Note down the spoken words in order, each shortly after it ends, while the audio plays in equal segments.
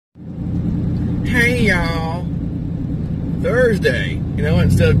Hey y'all, Thursday. You know,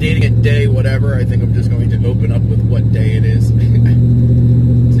 instead of dating it day whatever, I think I'm just going to open up with what day it is. Today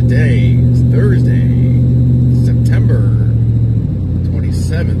is Thursday, September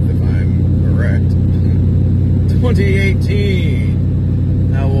 27th, if I'm correct.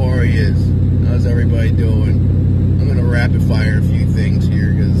 2018. How are you? How's everybody doing? I'm going to rapid fire a few things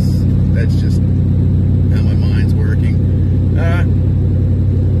here because that's just how my mind's working.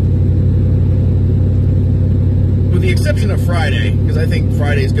 With the exception of Friday, because I think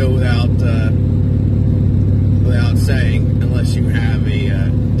Fridays go without saying, unless you have a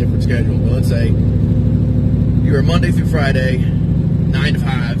different schedule. But let's say you're a Monday through Friday, 9 to 5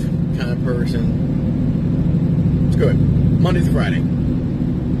 kind of person. It's good. Monday through Friday.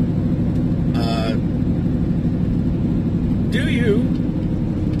 Do you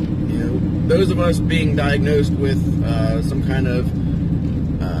know, those of us being diagnosed with some kind of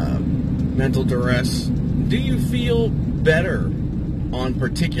mental duress, do you feel better on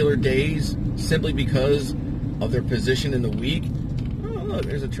particular days simply because of their position in the week? Oh, look,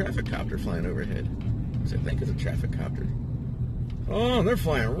 there's a traffic copter flying overhead. I think it's a traffic copter. Oh, they're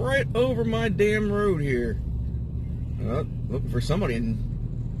flying right over my damn road here. Looking for somebody in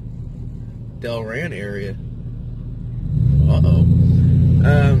Delran area. Uh-oh.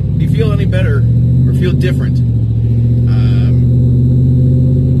 Do you feel any better or feel different?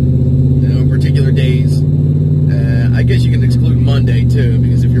 You know, particular days. I guess you can exclude Monday too,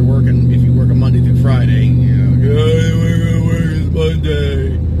 because if you work a Monday through Friday, you know, where is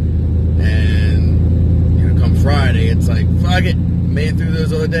Monday? And you know, come Friday, it's like, fuck it, made it through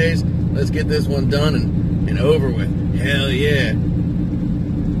those other days. Let's get this one done and over with. Hell yeah!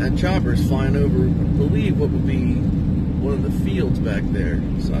 That chopper's flying over, I believe, what would be one of the fields back there,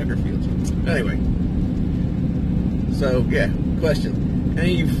 soccer fields. Anyway, so yeah, question: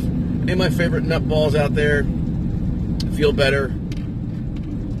 any of my favorite nutballs out there feel better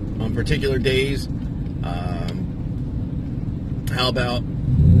on particular days? How about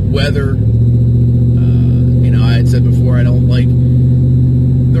weather? You know, I had said before I don't like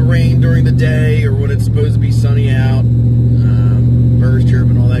the rain during the day or when it's supposed to be sunny out, birds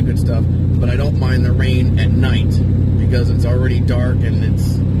chirping, all that good stuff. But I don't mind the rain at night because it's already dark and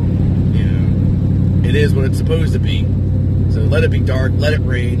it's, you know, it is what it's supposed to be. So let it be dark, let it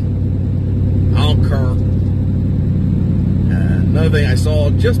rain. I don't care. Another thing I saw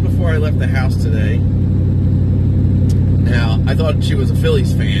just before I left the house today. Now, I thought she was a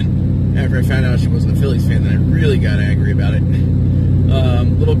Phillies fan. After I found out she wasn't a Phillies fan, then I really got angry about it.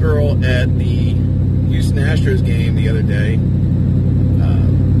 Little girl at the Houston Astros game the other day,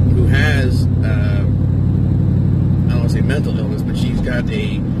 who has, I don't want to say mental illness, but she's got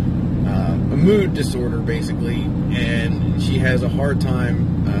a mood disorder, basically, and she has a hard time,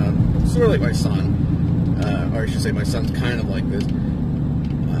 sort of like my son, or I should say my son's kind of like this,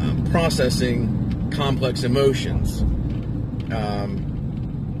 processing complex emotions.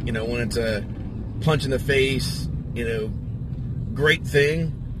 You know, when it's a punch in the face, you know, great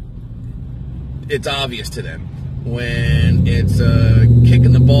thing, it's obvious to them. When it's a kick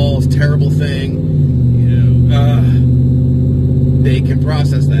in the balls, terrible thing, you know, they can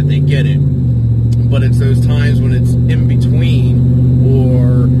process that, they get it. But it's those times when it's in between,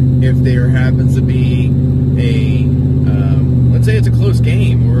 or if there happens to be a, let's say it's a close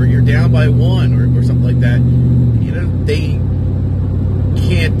game, or you're down by one, or something like that, you know, they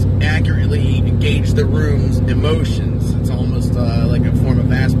can't accurately gauge the room's emotions. It's almost like a form of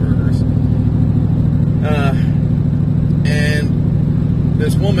Asperger's. And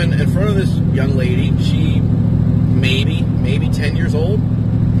this woman in front of this young lady, she maybe 10 years old,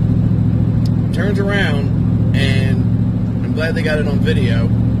 turns around, and I'm glad they got it on video,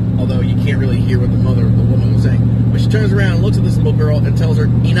 although you can't really hear what the woman was saying. But she turns around and looks at this little girl and tells her,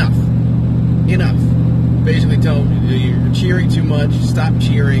 enough. Basically tell her, you're cheering too much, stop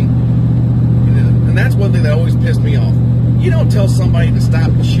cheering. And that's one thing that always pissed me off. You don't tell somebody to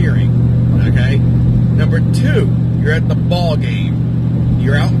stop cheering, okay? Number two, you're at the ball game.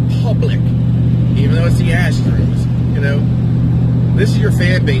 You're out in public, even though it's the Astros. You know, this is your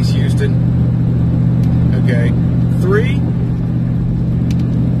fan base, Houston. Okay. 3,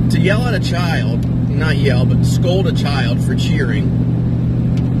 to yell at a child, not yell, but scold a child for cheering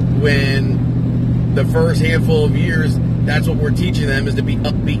when the first handful of years, that's what we're teaching them, is to be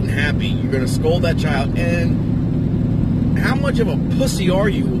upbeat and happy. You're going to scold that child. And how much of a pussy are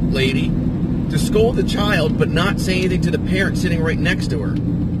you, lady, to scold the child but not say anything to the parent sitting right next to her?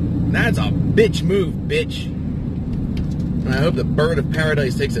 That's a bitch move, bitch. And I hope the bird of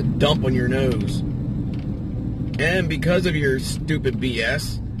paradise takes a dump on your nose. And because of your stupid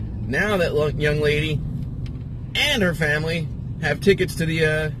BS, now that young lady and her family have tickets to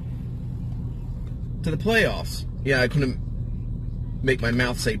the playoffs. Yeah, I couldn't make my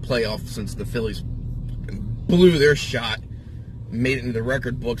mouth say playoff since the Phillies blew their shot, made it into the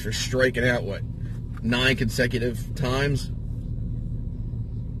record books for striking out, what, 9 consecutive times?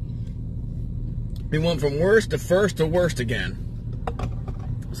 We went from worst to first to worst again.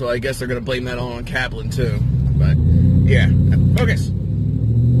 So I guess they're going to blame that on Kaplan too. But, yeah. Focus.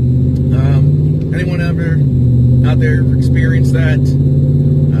 Anyone ever out there experienced that?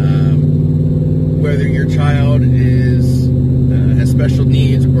 Whether your child has special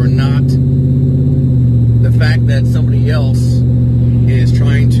needs or not, the fact that somebody else is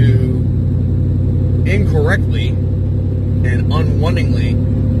trying to incorrectly and unwittingly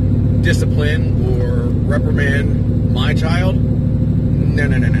discipline or reprimand my child, no.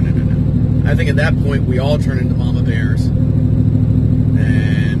 I think at that point we all turn into mama bears.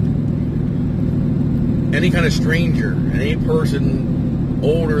 And any kind of stranger, any person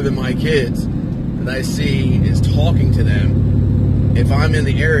older than my kids that I see is talking to them, if I'm in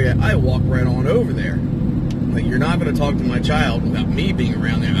the area, I walk right on over there. Like, you're not going to talk to my child without me being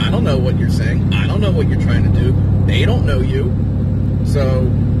around there. I don't know what you're saying. I don't know what you're trying to do. They don't know you. So,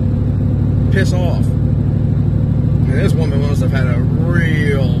 piss off. And this woman must have had a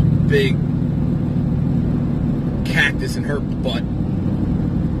real big cactus in her butt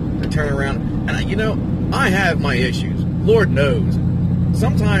to turn around. And, I have my issues. Lord knows.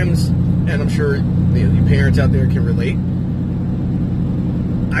 Sometimes, and I'm sure you parents out there can relate,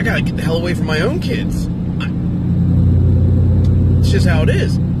 I got to get the hell away from my own kids. It's just how it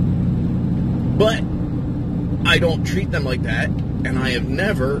is. But I don't treat them like that, and I have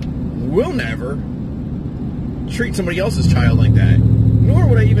never, will never, treat somebody else's child like that. Nor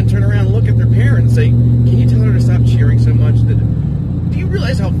would I even turn around and look at their parent and say, can you tell her to stop cheering so much? Do you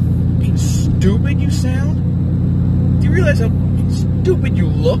realize how stupid you sound? Do you realize how stupid you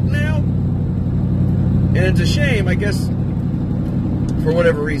look now? And it's a shame, I guess, for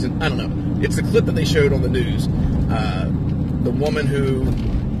whatever reason. I don't know. It's the clip that they showed on the news. The woman who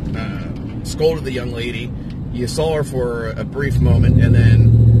scolded the young lady, you saw her for a brief moment, and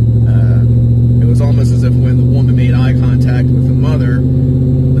then it was almost as if when the woman made eye contact with the mother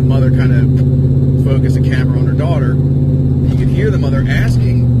kind of focused the camera on her daughter. You could hear the mother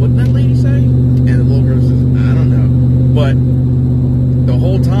asking, what did that lady say? And the little girl says, I don't know. But the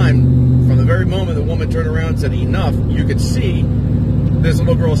whole time, from the very moment the woman turned around and said enough, you could see this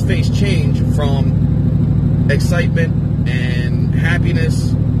little girl's face change from excitement and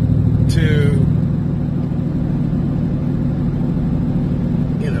happiness to,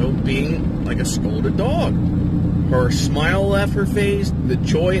 being like a scolded dog. Her smile left her face. The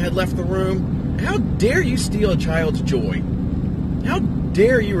joy had left the room. How dare you steal a child's joy? How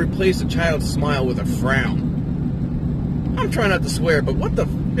dare you replace a child's smile with a frown? I'm trying not to swear, but what the f***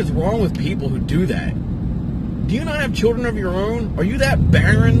 is wrong with people who do that? Do you not have children of your own? Are you that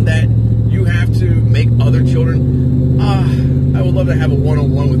barren that you have to make other children? I would love to have a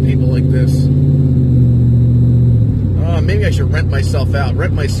one-on-one with people like this. Maybe I should rent myself out,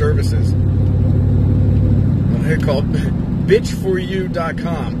 rent my services. They're called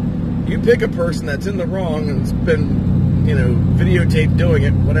bitchforyou.com. You pick a person that's in the wrong and has been, videotaped doing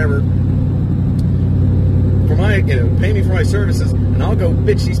it, whatever. For my, pay me for my services, and I'll go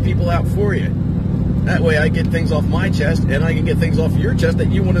bitch these people out for you. That way I get things off my chest, and I can get things off your chest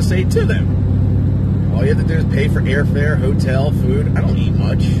that you want to say to them. All you have to do is pay for airfare, hotel, food. I don't eat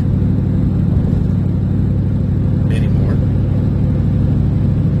much anymore.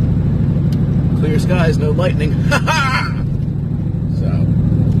 Clear skies, no lightning. Ha ha! So,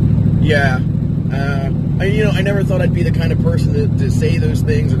 yeah. I never thought I'd be the kind of person to say those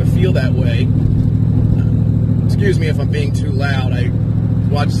things or to feel that way. Excuse me if I'm being too loud. I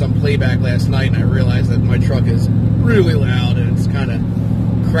watched some playback last night and I realized that my truck is really loud and it's kind of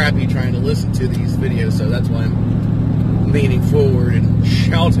crappy trying to listen to these videos, so that's why I'm leaning forward and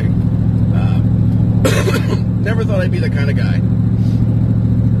shouting. Never thought I'd be that kind of guy.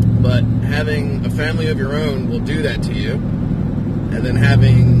 But having a family of your own will do that to you. And then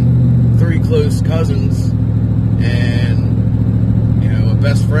having 3 close cousins and, a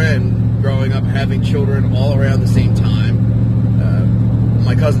best friend growing up having children all around the same time.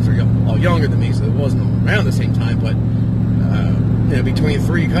 My cousins are all younger than me, so it wasn't all around the same time, but between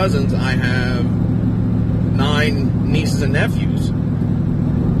 3 cousins, I have 9 nieces and nephews.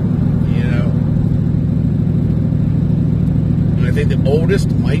 And I think the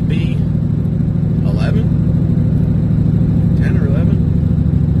oldest might be 11, 10 or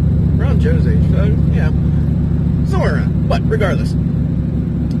 11, around Joe's age. So, yeah, somewhere around. But regardless,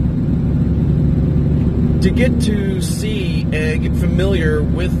 to get to see and get familiar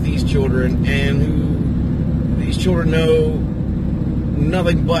with these children, and who these children know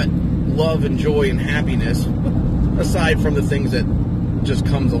nothing but love and joy and happiness, aside from the things that just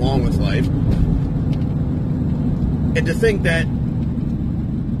comes along with life. And to think that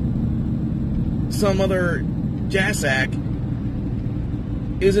some other jassack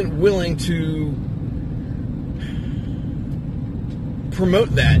isn't willing to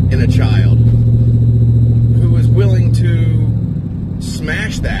promote that in a child, who is willing to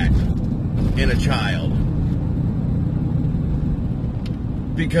smash that in a child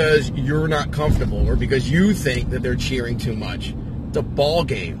because you're not comfortable, or because you think that they're cheering too much. It's a ball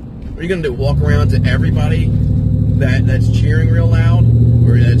game. What are you going to do? Walk around to everybody that's cheering real loud,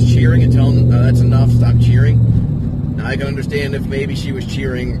 or that's cheering, and tell them that's enough, stop cheering? Now, I can understand if maybe she was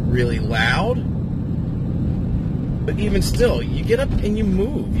cheering really loud, but even still, you get up and you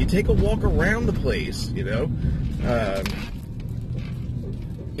move. You take a walk around the place, you know,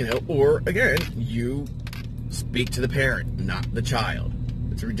 or again, you speak to the parent, not the child.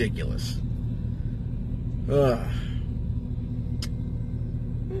 It's ridiculous. What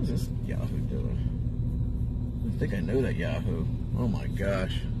is this Yahoo doing? I think I know that Yahoo. Oh my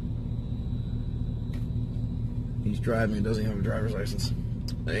gosh. He's driving and doesn't have a driver's license.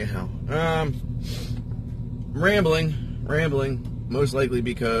 Anyhow, rambling, most likely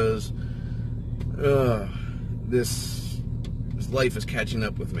because this life is catching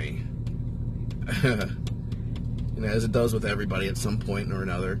up with me. You know, as it does with everybody at some point or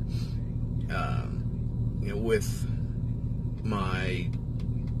another. You know, with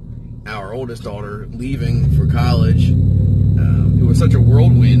our oldest daughter leaving for college, it was such a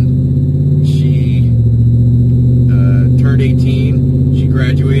whirlwind. She turned 18, she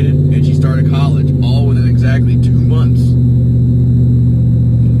graduated, and she started college, all within exactly 2 months.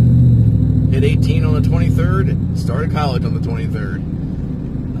 Hit 18 on the 23rd, started college on the 23rd.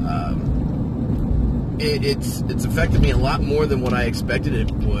 It's affected me a lot more than what I expected it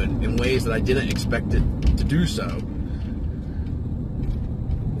would, in ways that I didn't expect it to do so.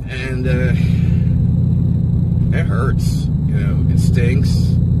 And it hurts, you know, it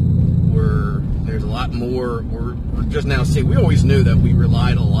stinks. There's a lot more. We're just now seeing. We always knew that we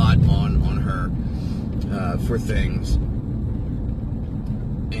relied a lot on her for things,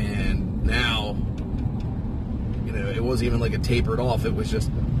 and now, you know, it wasn't even like it tapered off. It was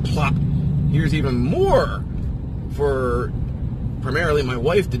just plop. Here's even more for primarily my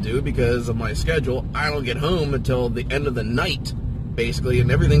wife to do because of my schedule. I don't get home until the end of the night, basically,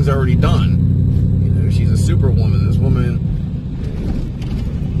 and everything's already done. You know, she's a superwoman. This woman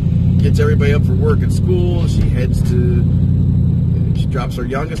gets everybody up for work at school. She drops her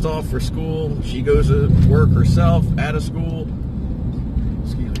youngest off for school. She goes to work herself out of school.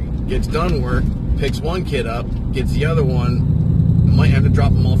 Excuse me. Gets done work, picks one kid up, gets the other one. Might have to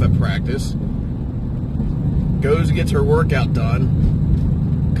drop them off at practice. Goes and gets her workout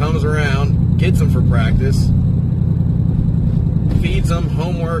done. Comes around, gets them for practice. Feeds them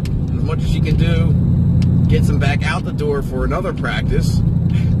homework as much as she can do. Gets them back out the door for another practice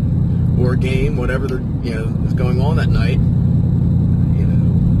or game, whatever is going on that night. You know,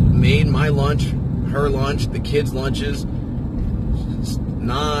 made my lunch, her lunch, the kids' lunches,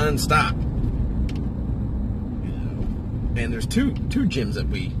 non-stop. And there's two gyms that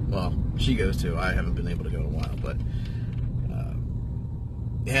she goes to. I haven't been able to go in a while, but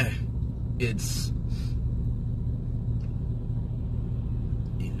yeah, it's,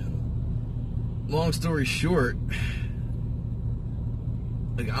 you know, long story short,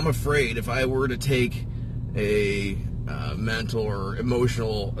 like, I'm afraid if I were to take a mental or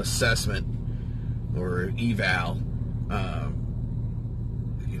emotional assessment or eval,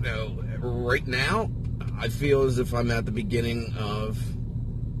 you know, right now, I feel as if I'm at the beginning of,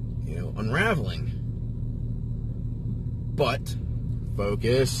 you know, unraveling. But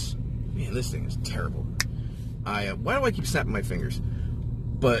focus. Man, this thing is terrible. Why do I keep snapping my fingers?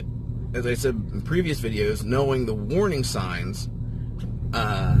 But as I said in previous videos, knowing the warning signs,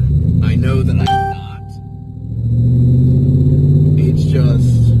 I know that I'm not. It's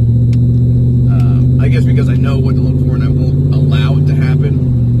just, I guess because I know what to look for and I won't allow it to happen.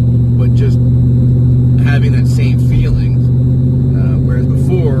 But just having that same feeling, whereas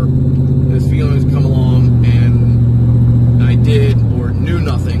before, those feelings come along and I did or knew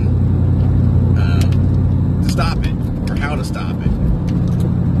nothing to stop it or how to stop it.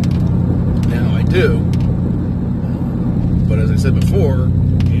 Now I do, but as I said before,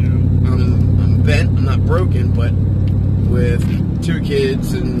 you know, I'm bent, I'm not broken, but with 2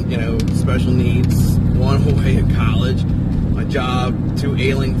 kids and, you know, special needs, one away in college, my job, 2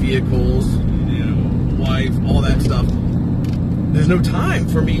 ailing vehicles, you know, wife, all that stuff. There's no time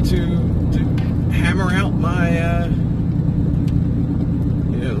for me to hammer out my,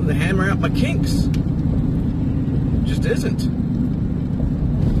 hammer out my kinks. It just isn't.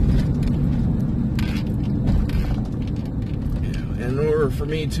 In order for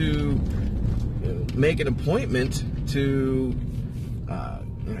me to make an appointment to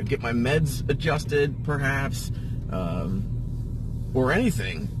get my meds adjusted, perhaps, or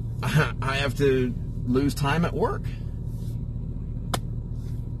anything, I have to lose time at work.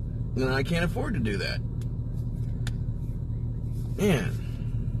 And I can't afford to do that. Man,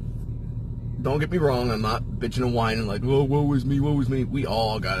 don't get me wrong, I'm not bitching and whining like, oh, woe is me, woe is me. We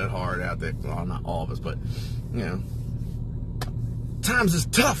all got it hard out there. Well, not all of us, but, times is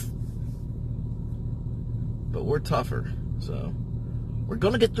tough. But we're tougher, so we're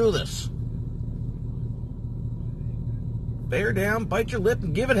gonna get through this. Bear down, bite your lip,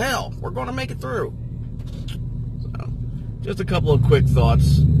 and give it hell. We're gonna make it through. So, just a couple of quick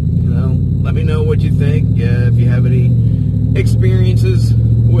thoughts. Let me know what you think. If you have any experiences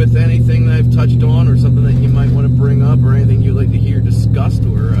with anything that I've touched on, or something that you might want to bring up, or anything you'd like to hear discussed,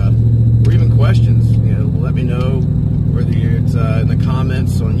 or even questions. Let me know, whether it's in the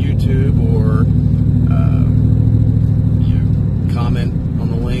comments on YouTube, or comment on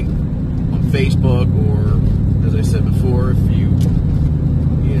the link on Facebook, or as I said before, if you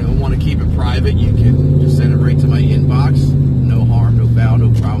want to keep it private, you can just send it right to my inbox. No harm, no foul,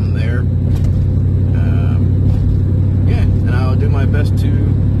 no problem there. And I'll do my best to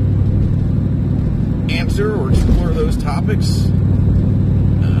answer or explore those topics.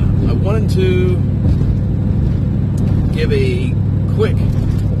 I wanted to give a quick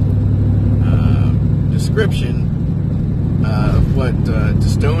description of what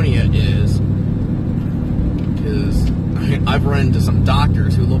dystonia is, because I've run into some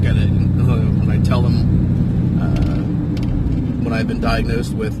doctors who look at it, and when I tell them what I've been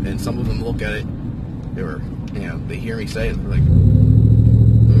diagnosed with, and some of them look at it, they hear me say it, and they're like,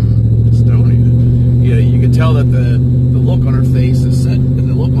 dystonia. You can tell that the look on her face is set. The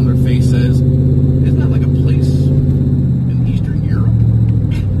look on her face says, isn't that like a place in Eastern Europe?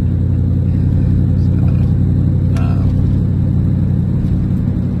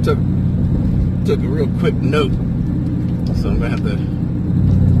 Took a real quick note, so I'm gonna have to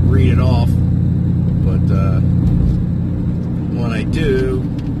read it off. But when I do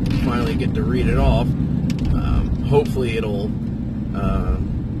finally get to read it off, hopefully it'll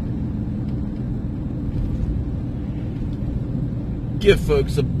give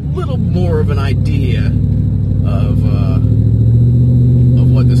folks a little more of an idea of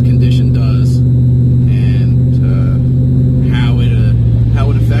what this condition does, and how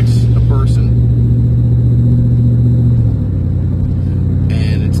it affects a person.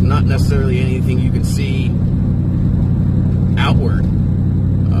 And it's not necessarily anything you can see outward.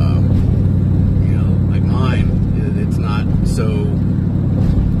 Like mine, it's not so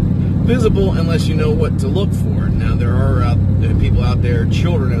visible unless you know what to look for. Now, there are people out there,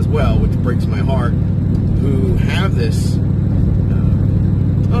 children as well, which breaks my heart, who have this, I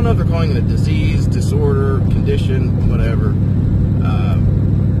don't know if they're calling it a disease, disorder, condition, whatever.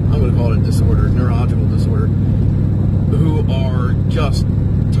 I'm going to call it a disorder, neurological disorder, who are just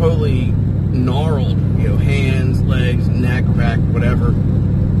totally gnarled, hands, legs, neck, back, whatever,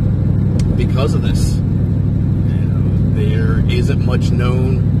 because of this. There isn't much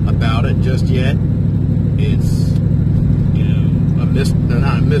known about it just yet. It's,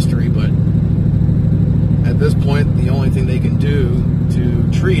 not a mystery, but at this point, the only thing they can do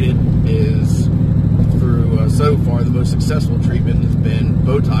to treat it is through, so far, the most successful treatment has been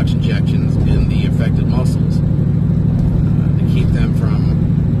Botox injections in the affected muscles to keep them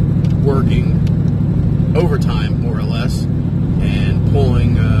from working overtime, more or less, and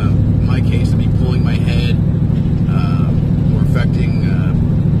pulling, in my case, it'd be pulling my head, or affecting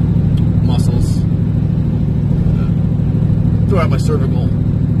muscles throughout my cervical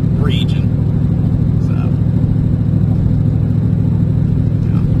region. So,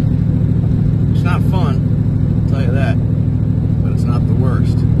 it's not fun, I'll tell you that, but it's not the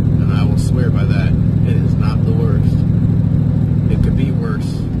worst, and I will swear by that. It is not the worst. It could be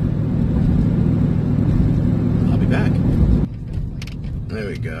worse. I'll be back. There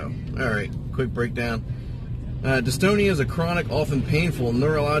we go. Alright, quick breakdown. Dystonia is a chronic, often painful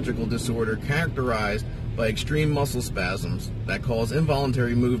neurological disorder characterized by extreme muscle spasms that cause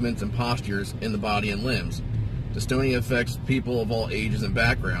involuntary movements and postures in the body and limbs. Dystonia affects people of all ages and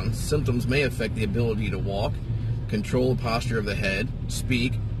backgrounds. Symptoms may affect the ability to walk, control the posture of the head,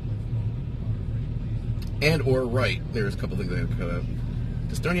 speak, and or write. There's a couple things I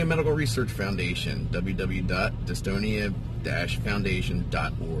Dystonia Medical Research Foundation,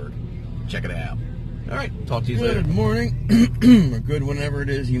 www.dystonia-foundation.org. Check it out. All right, talk to you later. Good morning, or good whenever it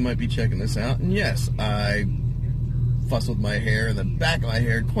is you might be checking this out. And yes, I fuss with my hair and the back of my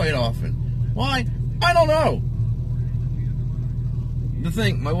hair quite often. Why? I don't know. The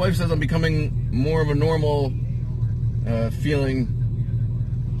thing, my wife says I'm becoming more of a normal feeling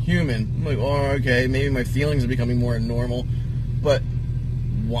human. I'm like, oh, okay, maybe my feelings are becoming more normal, but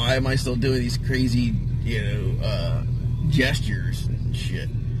why am I still doing these crazy, gestures and shit?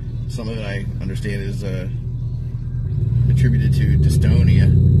 Some of it I understand is attributed to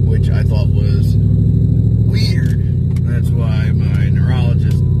dystonia, which I thought was weird. That's why my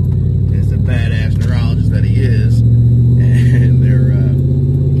neurologist is the badass neurologist that he is, and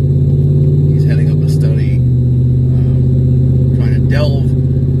he's heading up a study trying to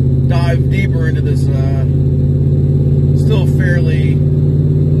dive deeper into this still fairly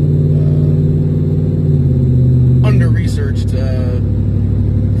under-researched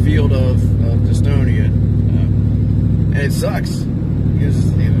field of dystonia, and it sucks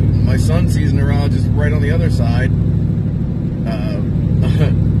because my son sees a neurologist right on the other side,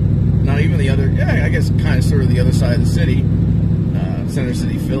 not even the other, I guess kind of sort of the other side of the city, Center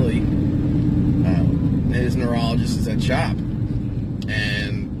City, Philly. His neurologist is at shop,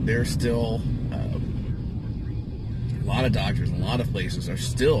 and there's still a lot of doctors in a lot of places are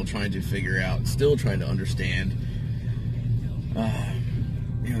still trying to figure out, still trying to understand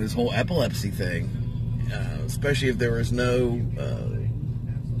this whole epilepsy thing, especially if there was no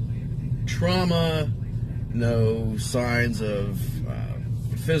trauma, no signs of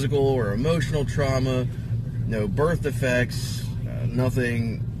physical or emotional trauma, no birth defects,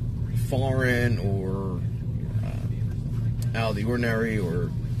 nothing foreign or out of the ordinary, or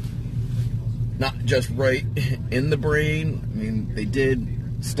not just right in the brain. I mean, they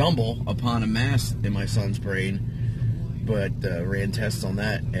did stumble upon a mass in my son's brain, but ran tests on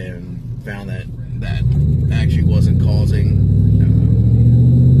that and found that actually wasn't causing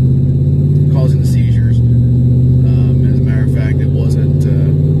the seizures. As a matter of fact, it wasn't.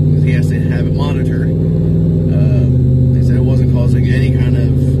 He has to have it monitored. They said it wasn't causing any kind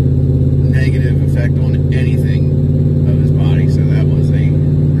of negative effect on anything of his body. So that was a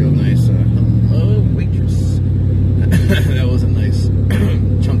real nice. Hello, waitress. That was a nice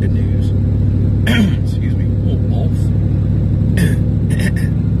chunk of news. Excuse me. Oh, balls.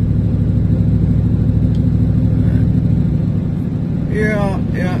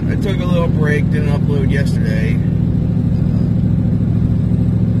 Yeah, I took a little break, didn't upload yesterday.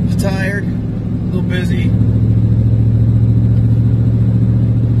 Was tired, a little busy,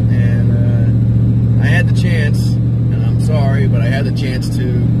 and I had the chance, and I'm sorry, but I had the chance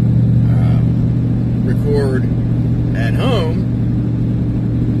to record at home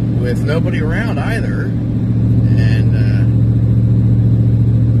with nobody around either, and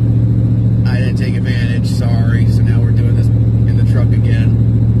I didn't take advantage, sorry, so now we're doing this in the truck again,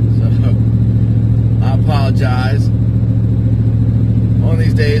 so I apologize. One of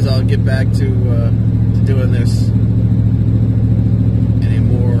these days I'll get back to doing this in a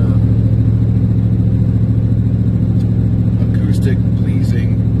more acoustic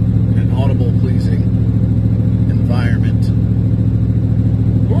pleasing and audible pleasing environment.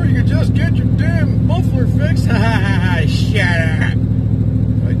 Or you could just get your damn muffler fixed. Ha ha ha, shut up.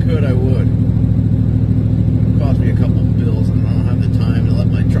 If I could, I would. It would cost me a couple of bills, and I don't have the time to let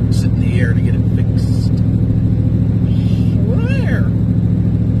my truck sit in the air to get it fixed. There.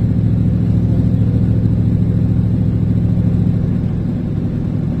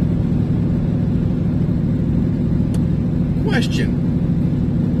 Question. I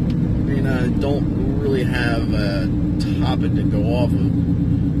mean, I don't really have a topic to go off of.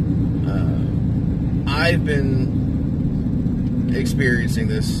 I've been experiencing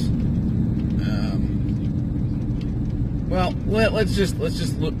this. Well, let's just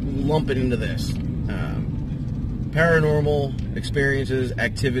lump it into this. Paranormal experiences,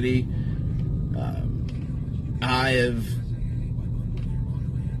 activity. I have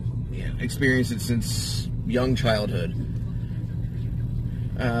experienced it since young childhood.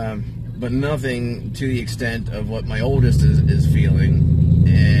 But nothing to the extent of what my oldest is feeling.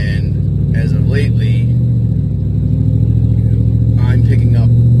 And as of lately, I'm picking up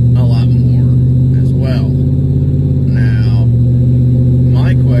a lot more as well. Now,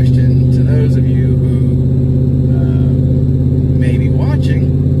 my question to those of you who may be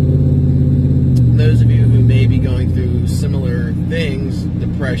watching, those of you who may be going through similar things,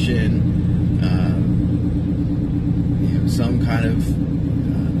 depression, some kind of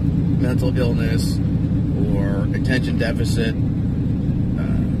mental illness or attention deficit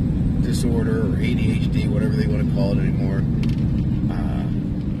disorder or ADHD, whatever they want to call it anymore,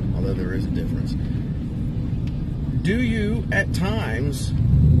 although there is a difference. Do you, at times,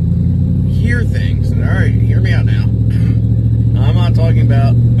 hear things? And, all right, hear me out now. I'm not talking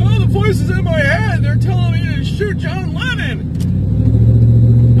about, oh, the voices in my head, they're telling me to shoot John Lennon.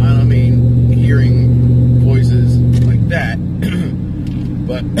 I don't mean hearing voices like that,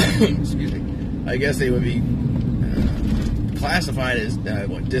 but, excuse me, I guess they would be classified as,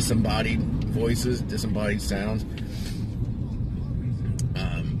 disembodied voices, disembodied sounds.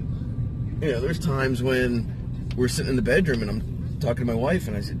 There's times when we're sitting in the bedroom and I'm talking to my wife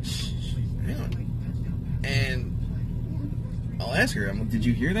and I said, shh, hang on. And I'll ask her, I'm like, did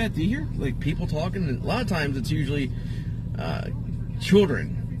you hear that? Do you hear like people talking? And a lot of times it's usually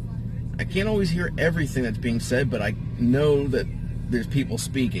children. I can't always hear everything that's being said, but I know that there's people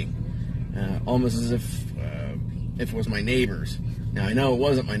speaking, almost as if it was my neighbors. Now I know it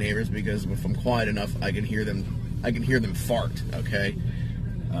wasn't my neighbors because if I'm quiet enough, I can hear them. I can hear them fart. Okay,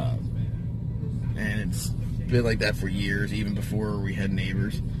 and it's been like that for years, even before we had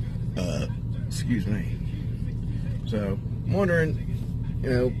neighbors. Excuse me. So I'm wondering,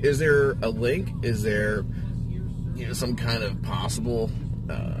 is there a link? Is there, some kind of possible,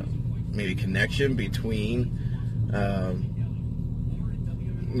 maybe connection between,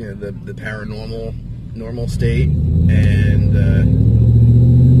 the paranormal normal state and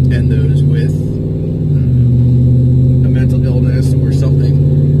those with a mental illness or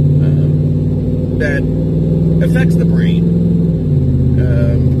something that affects the brain?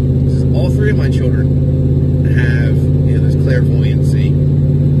 All three of my children have this clairvoyancy,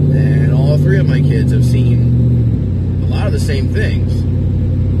 and all three of my kids have seen a lot of the same things.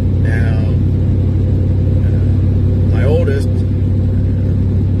 Now, my oldest,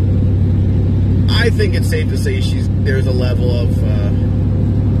 I think it's safe to say there's a level of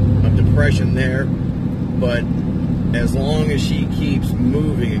depression there, but as long as she keeps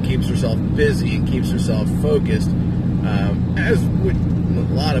moving and keeps herself busy and keeps herself focused, as with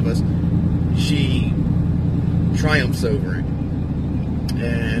a lot of us, she triumphs over it.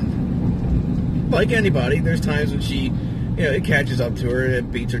 And like anybody, there's times when she, it catches up to her and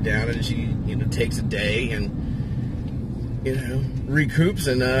it beats her down, and she, takes a day and, recoups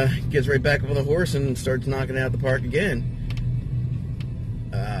and gets right back up on the horse and starts knocking it out the park again.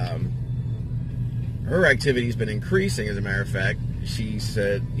 Her activity's been increasing, as a matter of fact. She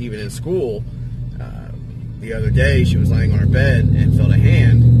said even in school, the other day she was laying on her bed and felt a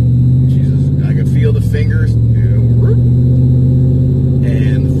hand. She says, I could feel the fingers and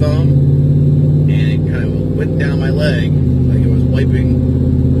the thumb, and it kind of went down my leg like it was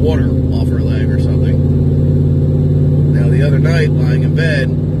wiping water off her leg or something. Now the other night, lying in bed,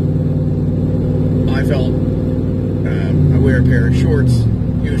 I felt, I wear a pair of shorts.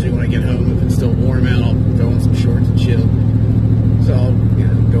 Usually when I get home, if it's still warm out, I'll throw on some shorts and chill. So I'll,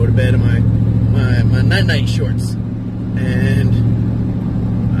 go to bed in my night shorts. And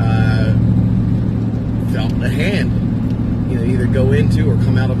felt a hand, either go into or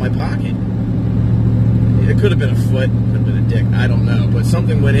come out of my pocket. It could have been a foot, could have been a dick, I don't know. But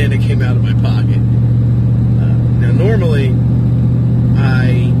something went in and came out of my pocket. Now normally,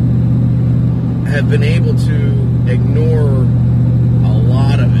 I have been able to ignore a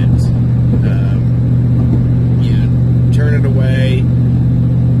lot of it, turn it away,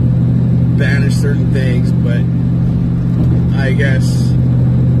 banish certain things, but I guess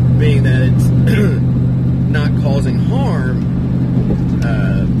being that it's not causing harm,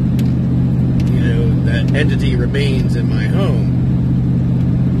 that entity remains in my home,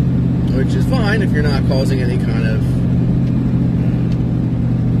 which is fine if you're not causing any kind of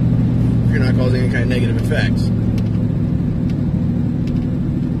negative effects.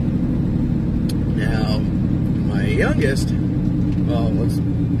 Now, my youngest,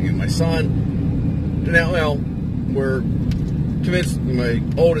 my son, we're convinced my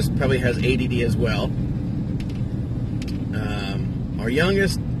oldest probably has ADD as well. Our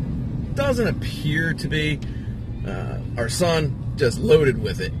youngest doesn't appear to be. Our son just loaded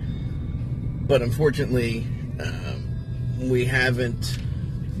with it. But unfortunately, we haven't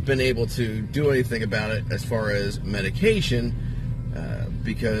been able to do anything about it as far as medication,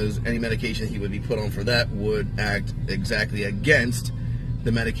 because any medication he would be put on for that would act exactly against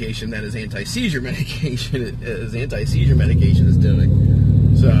the medication that his anti-seizure medication is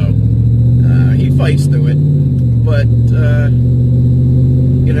doing. So he fights through it, but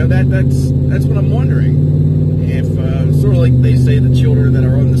that's what I'm wondering. If sort of like they say, the children that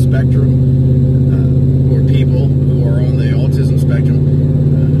are on the spectrum, or people who are on the autism spectrum,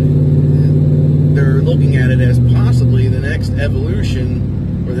 they're looking at it as possibly the next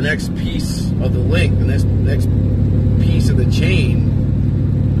evolution, or the next piece of the link, the next piece of the chain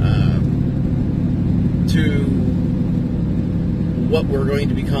to what we're going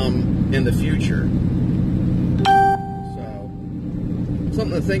to become in the future. So,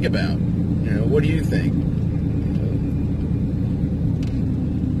 something to think about. You know, what do you think?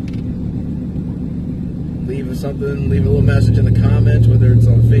 Leave a little message in the comments, whether it's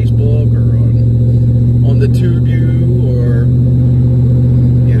on Facebook or on the TubeU, or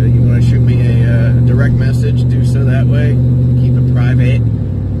you know, you want to shoot me a direct message, do so that way. Keep it private.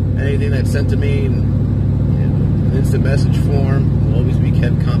 Anything that's sent to me in instant message form will always be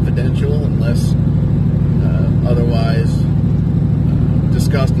kept confidential unless otherwise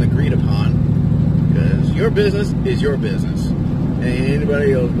discussed and agreed upon, because your business is your business, ain't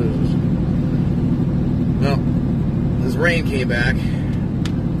anybody else's business. Well, this rain came back,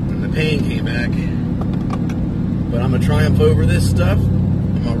 and the pain came back, but I'm going to triumph over this stuff.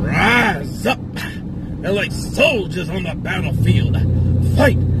 I'm going to rise up, and like soldiers on the battlefield,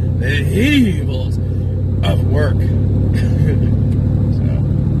 fight the evils of work.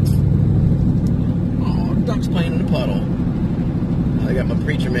 Oh, duck's playing in the puddle. I got my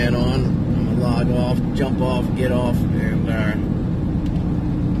preacher man on. I'm going to log off, jump off, get off, and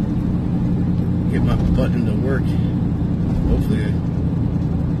get my butt into work, hopefully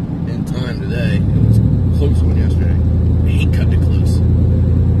in time today. It was a close one yesterday.